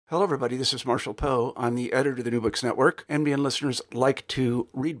Hello, everybody. This is Marshall Poe. I'm the editor of the New Books Network. NBN listeners like to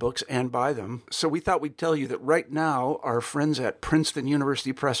read books and buy them. So we thought we'd tell you that right now, our friends at Princeton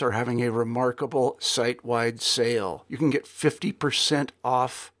University Press are having a remarkable site-wide sale. You can get 50%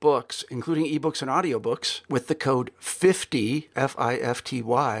 off books, including ebooks and audiobooks, with the code 50,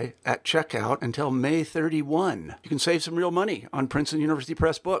 F-I-F-T-Y, at checkout until May 31. You can save some real money on Princeton University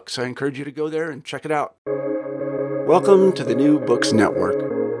Press books. I encourage you to go there and check it out. Welcome to the New Books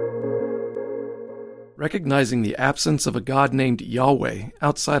Network. Recognizing the absence of a god named Yahweh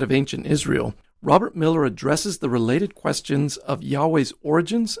outside of ancient Israel, Robert Miller addresses the related questions of Yahweh's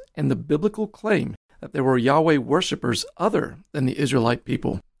origins and the biblical claim that there were Yahweh worshippers other than the Israelite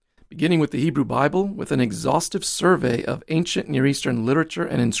people. Beginning with the Hebrew Bible, with an exhaustive survey of ancient Near Eastern literature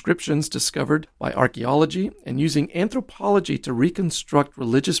and inscriptions discovered by archaeology, and using anthropology to reconstruct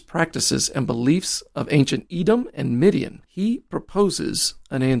religious practices and beliefs of ancient Edom and Midian, he proposes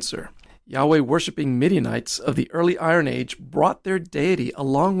an answer. Yahweh-worshipping Midianites of the early Iron Age brought their deity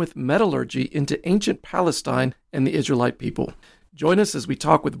along with metallurgy into ancient Palestine and the Israelite people. Join us as we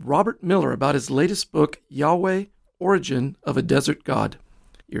talk with Robert Miller about his latest book, Yahweh, Origin of a Desert God.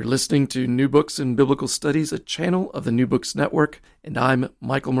 You're listening to New Books in Biblical Studies, a channel of the New Books Network, and I'm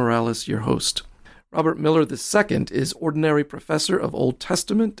Michael Morales, your host. Robert Miller II is Ordinary Professor of Old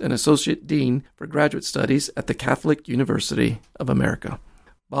Testament and Associate Dean for Graduate Studies at the Catholic University of America.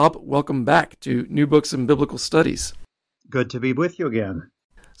 Bob, welcome back to New Books in Biblical Studies. Good to be with you again.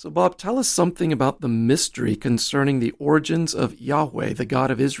 So, Bob, tell us something about the mystery concerning the origins of Yahweh, the God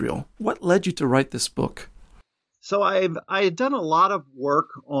of Israel. What led you to write this book? So I had done a lot of work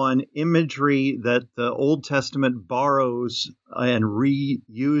on imagery that the Old Testament borrows and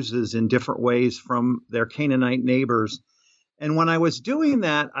reuses in different ways from their Canaanite neighbors. And when I was doing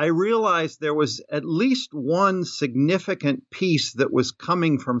that, I realized there was at least one significant piece that was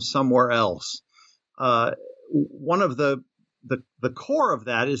coming from somewhere else. One of the core of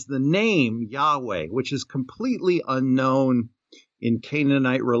that is the name Yahweh, which is completely unknown in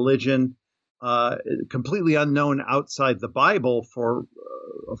Canaanite religion, completely unknown outside the Bible for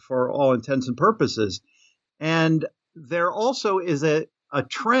all intents and purposes. And there also is a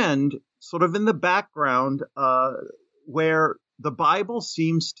trend sort of in the background where the Bible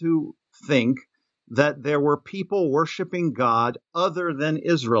seems to think that there were people worshiping God other than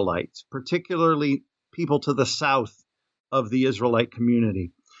Israelites, particularly people to the south of the Israelite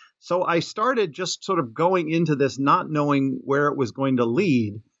community. So I started just sort of going into this, not knowing where it was going to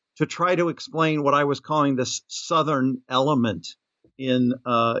lead, to try to explain what I was calling this southern element in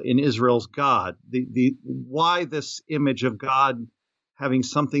Israel's God, the why this image of God having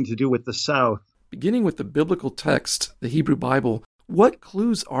something to do with the south. Beginning with the biblical text, the Hebrew Bible, what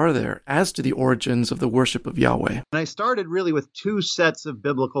clues are there as to the origins of the worship of Yahweh? And I started really with two sets of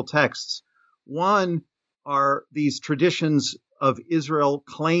biblical texts. One are these traditions of Israel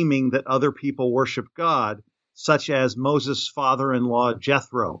claiming that other people worship God, such as Moses' father-in-law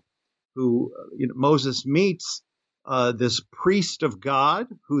Jethro, who Moses meets this priest of God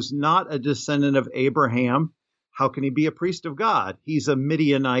who's not a descendant of Abraham. How can he be a priest of God? He's a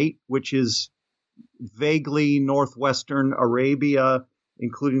Midianite, which is vaguely northwestern Arabia,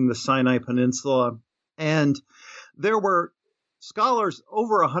 including the Sinai Peninsula. And there were scholars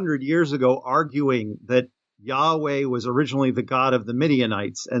over 100 years ago arguing that Yahweh was originally the God of the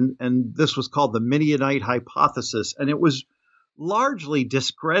Midianites, and this was called the Midianite hypothesis, and it was largely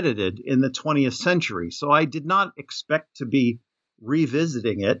discredited in the 20th century. So I did not expect to be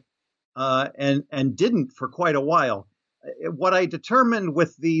revisiting it, and didn't for quite a while. What I determined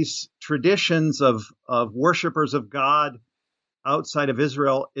with these traditions of worshipers of God outside of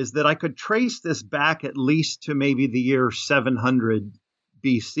Israel is that I could trace this back at least to maybe the year 700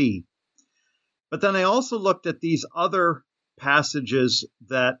 BC. But then I also looked at these other passages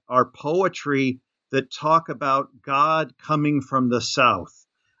that are poetry that talk about God coming from the south.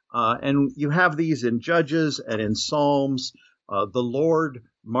 And you have these in Judges and in Psalms. The Lord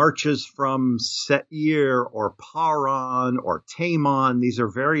marches from Seir or Paran or Taman. These are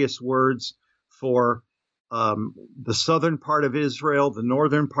various words for the southern part of Israel, the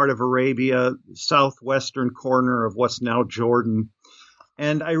northern part of Arabia, southwestern corner of what's now Jordan.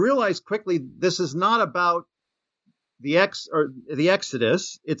 And I realized quickly this is not about the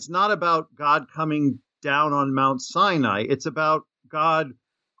Exodus. It's not about God coming down on Mount Sinai. It's about God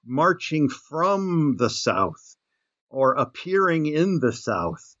marching from the south or appearing in the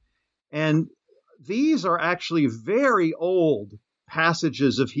south. And these are actually very old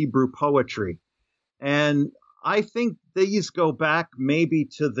passages of Hebrew poetry. And I think these go back maybe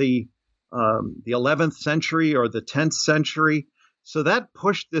to the 11th century or the 10th century. So that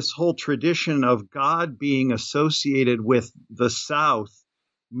pushed this whole tradition of God being associated with the South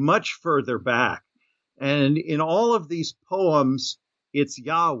much further back. And in all of these poems, it's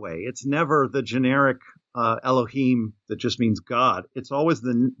Yahweh. It's never the generic Elohim that just means God. It's always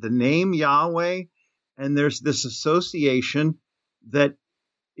the name Yahweh. And there's this association that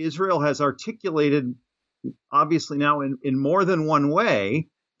Israel has articulated, obviously now in more than one way,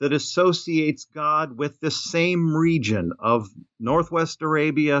 that associates God with the same region of Northwest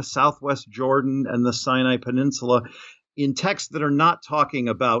Arabia, Southwest Jordan, and the Sinai Peninsula in texts that are not talking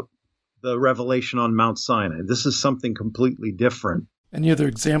about the revelation on Mount Sinai. This is something completely different. Any other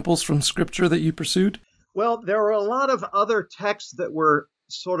examples from Scripture that you pursued? Well, there are a lot of other texts that were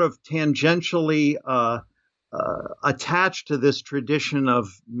sort of tangentially attached to this tradition of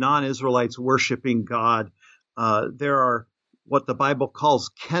non-Israelites worshiping God. There are what the Bible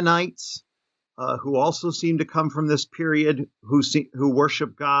calls Kenites, who also seem to come from this period, who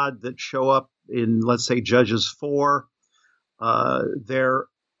worship God, that show up in, let's say, Judges 4. There are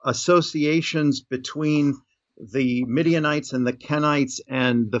associations between the Midianites and the Kenites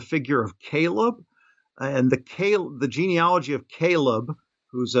and the figure of Caleb, and the genealogy of Caleb,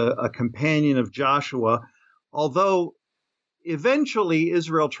 who's a companion of Joshua, although eventually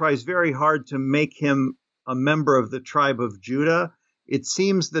Israel tries very hard to make him a member of the tribe of Judah. It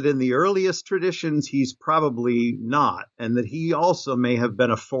seems that in the earliest traditions, he's probably not, and that he also may have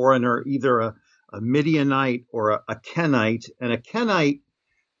been a foreigner, either a Midianite or a Kenite. And a Kenite,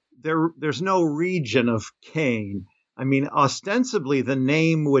 there's no region of Cain. I mean, ostensibly, the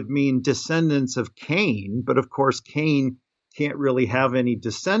name would mean descendants of Cain, but of course, Cain can't really have any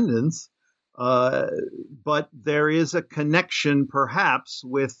descendants. But there is a connection, perhaps,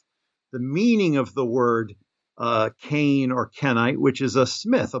 with the meaning of the word Cain or Kenite, which is a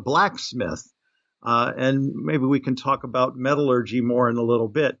smith, a blacksmith. And maybe we can talk about metallurgy more in a little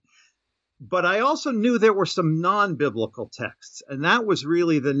bit. But I also knew there were some non-biblical texts, and that was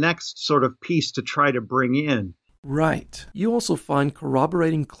really the next sort of piece to try to bring in. Right. You also find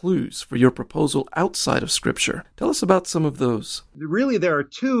corroborating clues for your proposal outside of Scripture. Tell us about some of those. Really, there are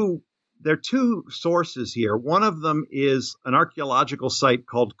two sources here. One of them is an archaeological site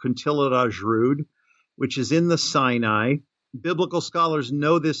called Kuntilat Ajrud, which is in the Sinai. Biblical scholars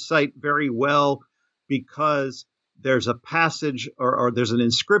know this site very well because there's a passage or there's an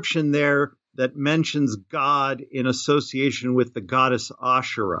inscription there that mentions God in association with the goddess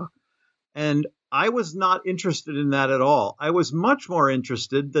Asherah. And I was not interested in that at all. I was much more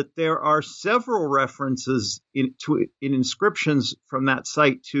interested that there are several references in inscriptions from that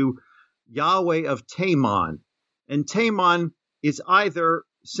site to Yahweh of Taimon. And Taimon is either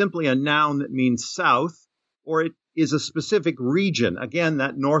simply a noun that means south, or it is a specific region, again,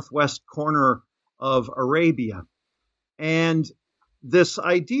 that northwest corner of Arabia. And this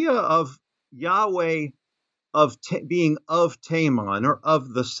idea of Yahweh being of Taimon, or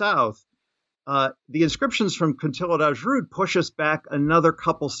of the south, the inscriptions from Kuntilat Ajrud push us back another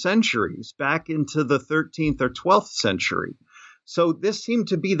couple centuries, back into the 13th or 12th century. So this seemed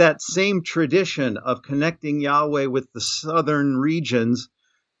to be that same tradition of connecting Yahweh with the southern regions,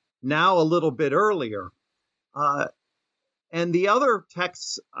 now a little bit earlier. And the other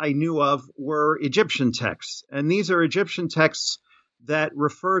texts I knew of were Egyptian texts. And these are Egyptian texts that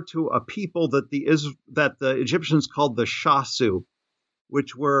refer to a people that the Egyptians called the Shasu,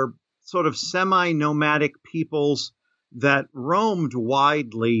 which were sort of semi-nomadic peoples that roamed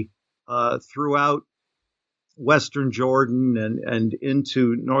widely throughout Western Jordan and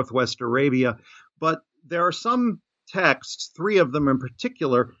into Northwest Arabia. But there are some texts, 3 of them in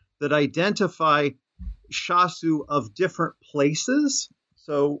particular, that identify Shasu of different places.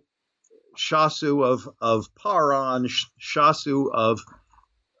 So Shasu of Paran, Shasu of,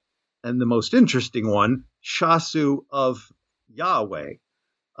 and the most interesting one, Shasu of Yahweh.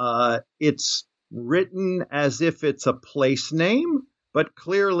 It's written as if it's a place name, but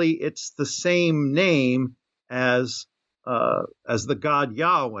clearly it's the same name as the God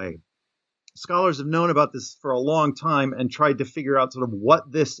Yahweh. Scholars have known about this for a long time and tried to figure out sort of what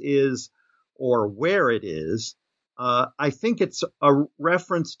this is or where it is. I think it's a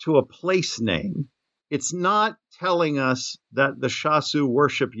reference to a place name. It's not telling us that the Shasu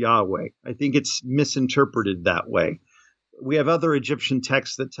worship Yahweh. I think it's misinterpreted that way. We have other Egyptian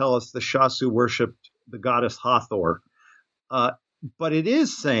texts that tell us the Shasu worshipped the goddess Hathor. But it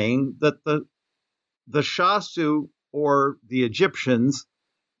is saying that the Shasu, or the Egyptians,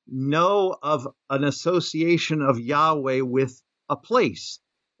 know of an association of Yahweh with a place.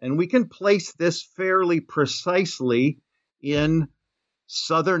 And we can place this fairly precisely in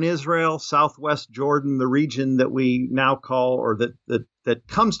southern Israel, southwest Jordan, the region that we now call, or that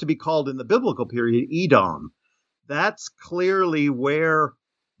comes to be called in the biblical period, Edom. That's clearly where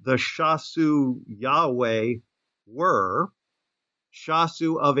the Shasu Yahweh were.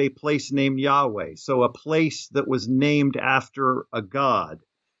 Shasu, of a place named Yahweh. So a place that was named after a god,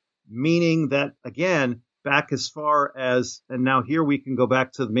 meaning that, again, back as far as, and now here we can go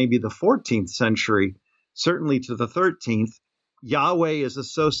back to maybe the 14th century, certainly to the 13th, Yahweh is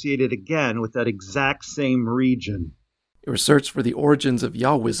associated again with that exact same region. Your search for the origins of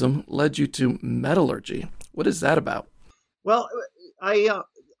Yahwism led you to metallurgy. What is that about? Well, I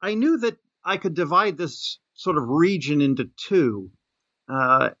knew that I could divide this sort of region into two.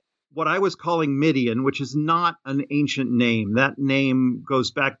 What I was calling Midian, which is not an ancient name. That name goes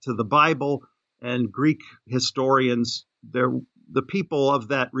back to the Bible, and Greek historians, the people of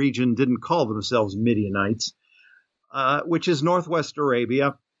that region didn't call themselves Midianites, which is northwest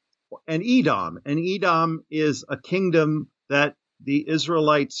Arabia, and Edom. And Edom is a kingdom that the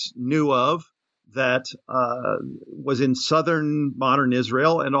Israelites knew of, that was in southern modern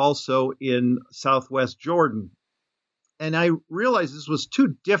Israel and also in southwest Jordan. And I realized this was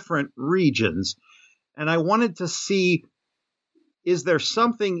two different regions. And I wanted to see, is there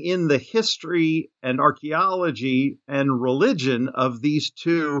something in the history and archaeology and religion of these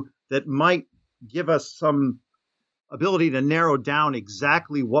two that might give us some ability to narrow down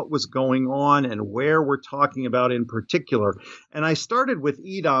exactly what was going on and where we're talking about in particular. And I started with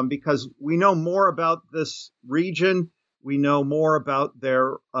Edom because we know more about this region. We know more about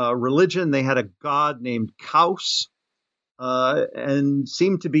their religion. They had a god named Kaus, and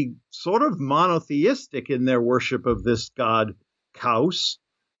seemed to be sort of monotheistic in their worship of this god Kaus.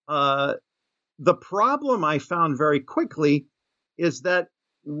 The problem I found very quickly is that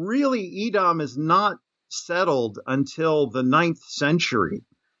really Edom is not settled until the 9th century.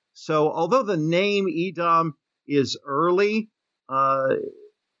 So although the name Edom is early,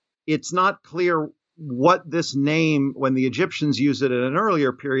 it's not clear what this name, when the Egyptians use it in an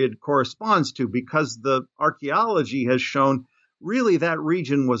earlier period, corresponds to, because the archaeology has shown really that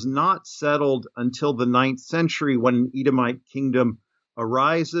region was not settled until the 9th century when an Edomite kingdom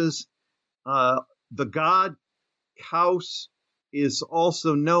arises. The god Kaus is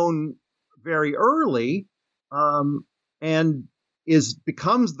also known very early, and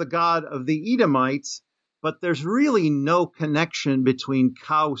becomes the god of the Edomites, but there's really no connection between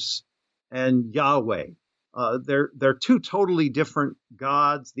Kaus and Yahweh. They're two totally different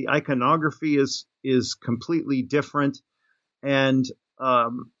gods. The iconography is completely different, and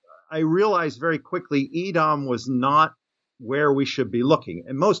I realized very quickly Edom was not where we should be looking,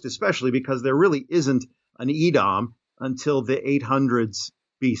 and most especially because there really isn't an Edom until the 800s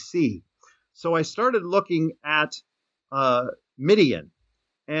BC. So I started looking at Midian,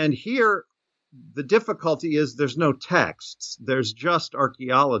 and here the difficulty is there's no texts, there's just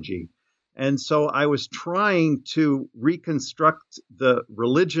archaeology. And so I was trying to reconstruct the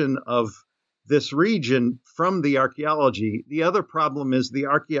religion of this region from the archaeology. The other problem is the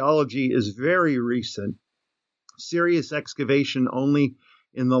archaeology is very recent, serious excavation only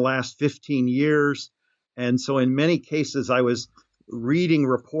in the last 15 years. And so in many cases, I was reading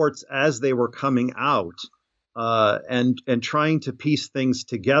reports as they were coming out, and trying to piece things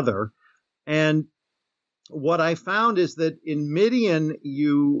together. And what I found is that in Midian,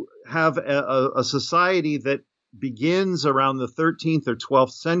 you have a society that begins around the 13th or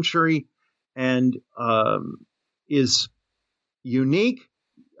 12th century and is unique.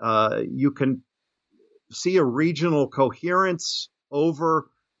 You can see a regional coherence over,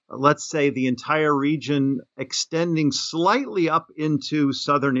 let's say, the entire region extending slightly up into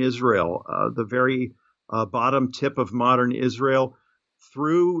southern Israel, the very bottom tip of modern Israel,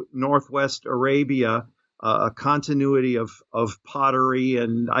 through northwest Arabia, a continuity of pottery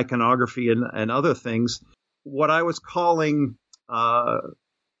and iconography and other things. What I was calling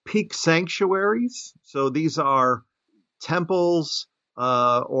peak sanctuaries. So these are temples,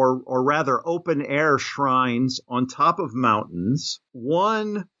 or rather open air shrines on top of mountains.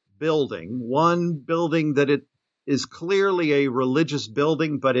 One building that it is clearly a religious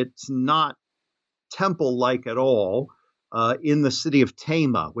building, but it's not temple-like at all, in the city of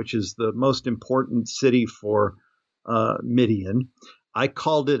Tama, which is the most important city for Midian. I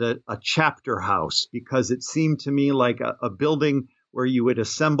called it a chapter house because it seemed to me like a building where you would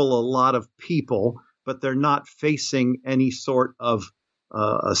assemble a lot of people, but they're not facing any sort of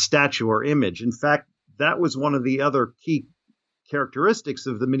a statue or image. In fact, that was one of the other key characteristics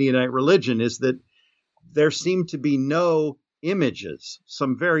of the Midianite religion, is that there seemed to be no images,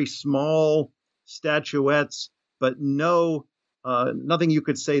 some very small statuettes, but no nothing you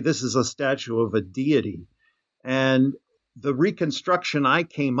could say this is a statue of a deity. And the reconstruction I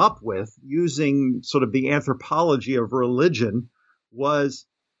came up with using sort of the anthropology of religion was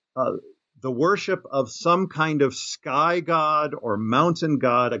the worship of some kind of sky god or mountain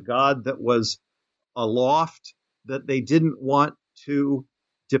god, a god that was aloft that they didn't want to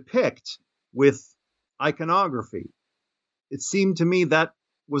depict with iconography. It seemed to me that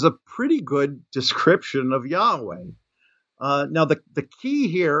was a pretty good description of Yahweh. Now, the key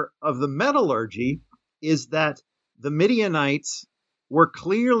here of the metallurgy is that the Midianites were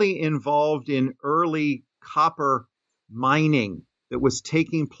clearly involved in early copper mining that was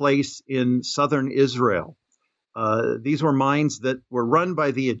taking place in southern Israel. These were mines that were run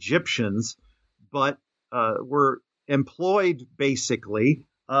by the Egyptians, but were employed basically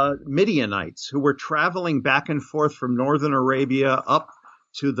Midianites who were traveling back and forth from northern Arabia up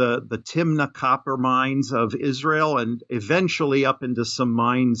to the Timnah copper mines of Israel and eventually up into some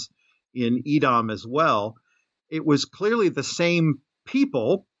mines in Edom as well. It was clearly the same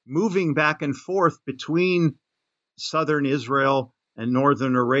people moving back and forth between southern Israel and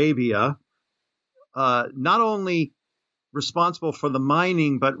northern Arabia, not only responsible for the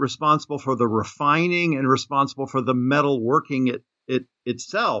mining, but responsible for the refining and responsible for the metal working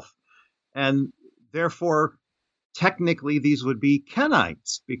itself. And therefore, technically, these would be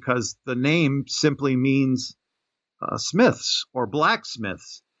Kenites because the name simply means smiths or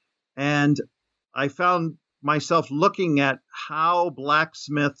blacksmiths. And I found myself looking at how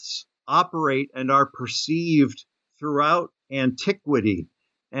blacksmiths operate and are perceived throughout antiquity.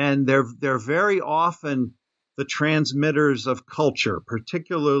 And they're very often the transmitters of culture,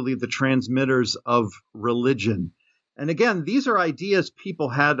 particularly the transmitters of religion. And again, these are ideas people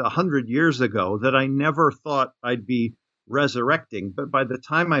had 100 years ago that I never thought I'd be resurrecting. But by the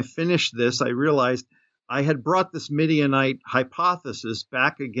time I finished this, I realized I had brought this Midianite hypothesis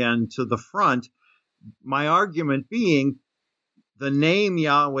back again to the front. My argument being the name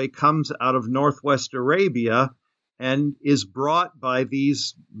Yahweh comes out of Northwest Arabia and is brought by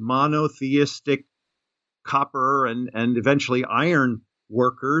these monotheistic copper and eventually iron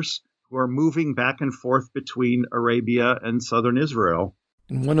workers who are moving back and forth between Arabia and southern Israel.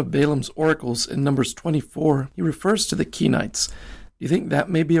 In one of Balaam's oracles in Numbers 24, he refers to the Kenites. Do you think that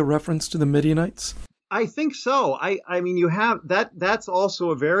may be a reference to the Midianites? I think so. I mean, you have that's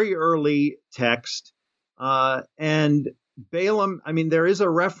also a very early text. And Balaam, I mean, there is a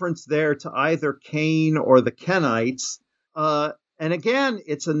reference there to either Cain or the Kenites. And again,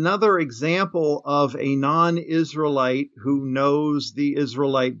 it's another example of a non-Israelite who knows the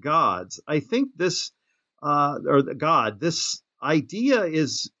Israelite gods. I think this, this idea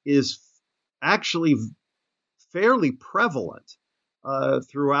is actually fairly prevalent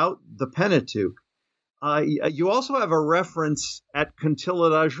throughout the Pentateuch. You also have a reference at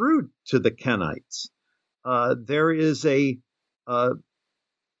Kuntilat Ajrud to the Kenites. There is a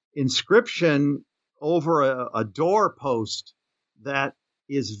inscription over a doorpost that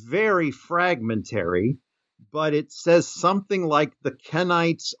is very fragmentary, but it says something like the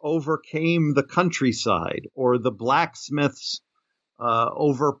Kenites overcame the countryside, or the blacksmiths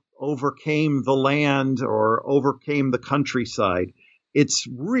overcame the land, or overcame the countryside. It's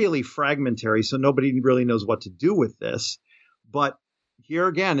really fragmentary, so nobody really knows what to do with this. But here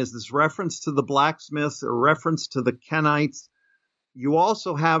again is this reference to the blacksmiths, a reference to the Kenites. You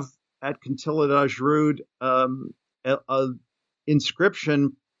also have at Kuntilat Ajrud a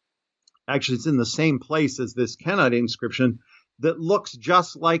inscription, actually it's in the same place as this Kenite inscription, that looks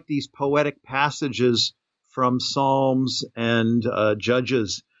just like these poetic passages from Psalms and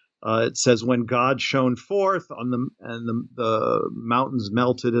Judges. It says, when God shone forth the mountains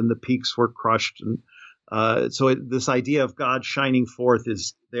melted and the peaks were crushed. And this idea of God shining forth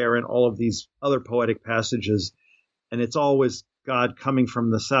is there in all of these other poetic passages, and it's always God coming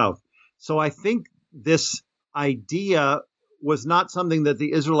from the south. So I think this idea was not something that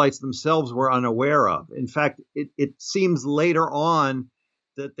the Israelites themselves were unaware of. In fact, it seems later on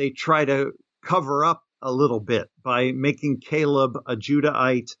that they try to cover up a little bit by making Caleb a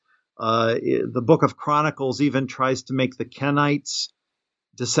Judahite. The book of Chronicles even tries to make the Kenites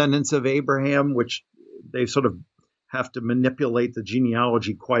descendants of Abraham, which they sort of have to manipulate the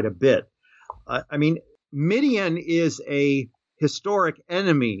genealogy quite a bit. I mean, Midian is a historic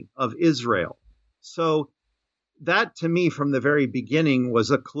enemy of Israel. So that, to me, from the very beginning, was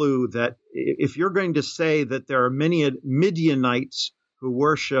a clue that if you're going to say that there are many Midianites who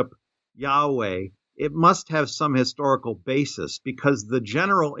worship Yahweh, it must have some historical basis, because the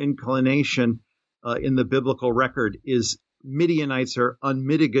general inclination in the biblical record is Midianites are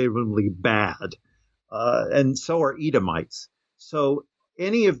unmitigatably bad, and so are Edomites. So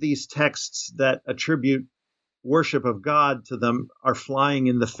any of these texts that attribute worship of God to them are flying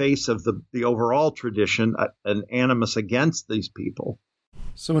in the face of the overall tradition, an animus against these people.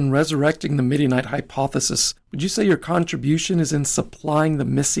 So in resurrecting the Midianite hypothesis, would you say your contribution is in supplying the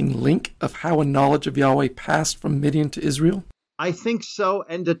missing link of how a knowledge of Yahweh passed from Midian to Israel? I think so,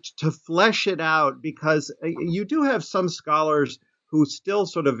 and to flesh it out, because you do have some scholars who still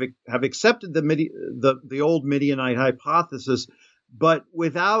sort of have accepted the old Midianite hypothesis, but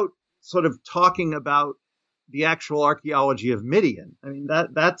without sort of talking about the actual archaeology of Midian. I mean,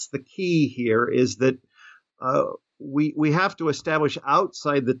 that's the key here, is that we have to establish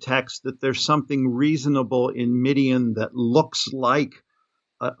outside the text that there's something reasonable in Midian that looks like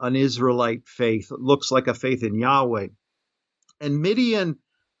an Israelite faith, looks like a faith in Yahweh. And Midian,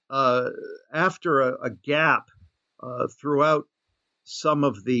 after a gap throughout some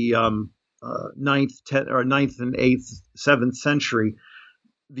of the 9th and 8th, 7th century,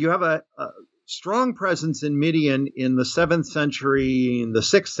 you have a strong presence in Midian in the 7th century, in the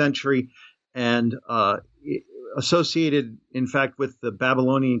 6th century, and associated, in fact, with the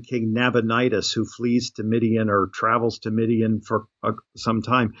Babylonian king Nabonidus, who flees to Midian or travels to Midian for some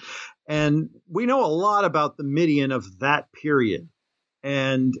time. And we know a lot about the Midian of that period.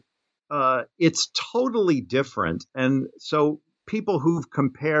 And it's totally different. And so people who've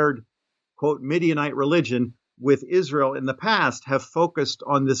compared, quote, Midianite religion with Israel in the past have focused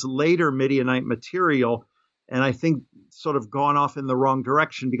on this later Midianite material, and I think sort of gone off in the wrong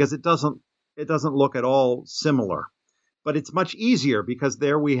direction, because it doesn't look at all similar. But it's much easier because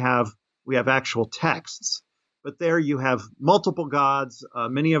there we have actual texts. But there you have multiple gods,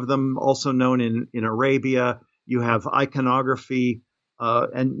 many of them also known in Arabia. You have iconography,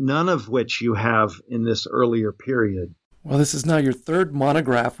 and none of which you have in this earlier period. Well, this is now your third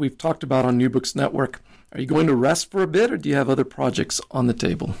monograph we've talked about on New Books Network. Are you going to rest for a bit, or do you have other projects on the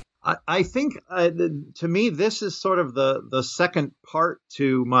table? I think, to me, this is sort of the second part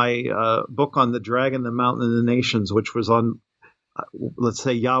to my book on the Dragon, the Mountain, and the Nations, which was on, let's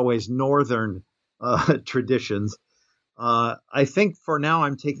say, Yahweh's northern traditions. I think for now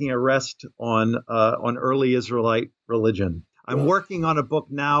I'm taking a rest on early Israelite religion. I'm working on a book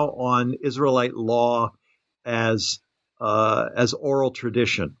now on Israelite law as oral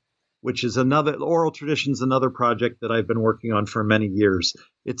tradition, which is oral tradition is another project that I've been working on for many years.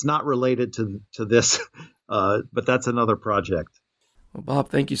 It's not related to this, but that's another project. Well, Bob,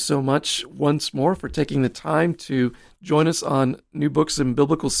 thank you so much once more for taking the time to join us on New Books in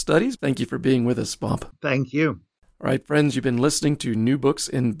Biblical Studies. Thank you for being with us, Bob. Thank you. All right, friends, you've been listening to New Books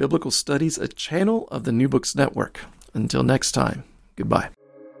in Biblical Studies, a channel of the New Books Network. Until next time, goodbye.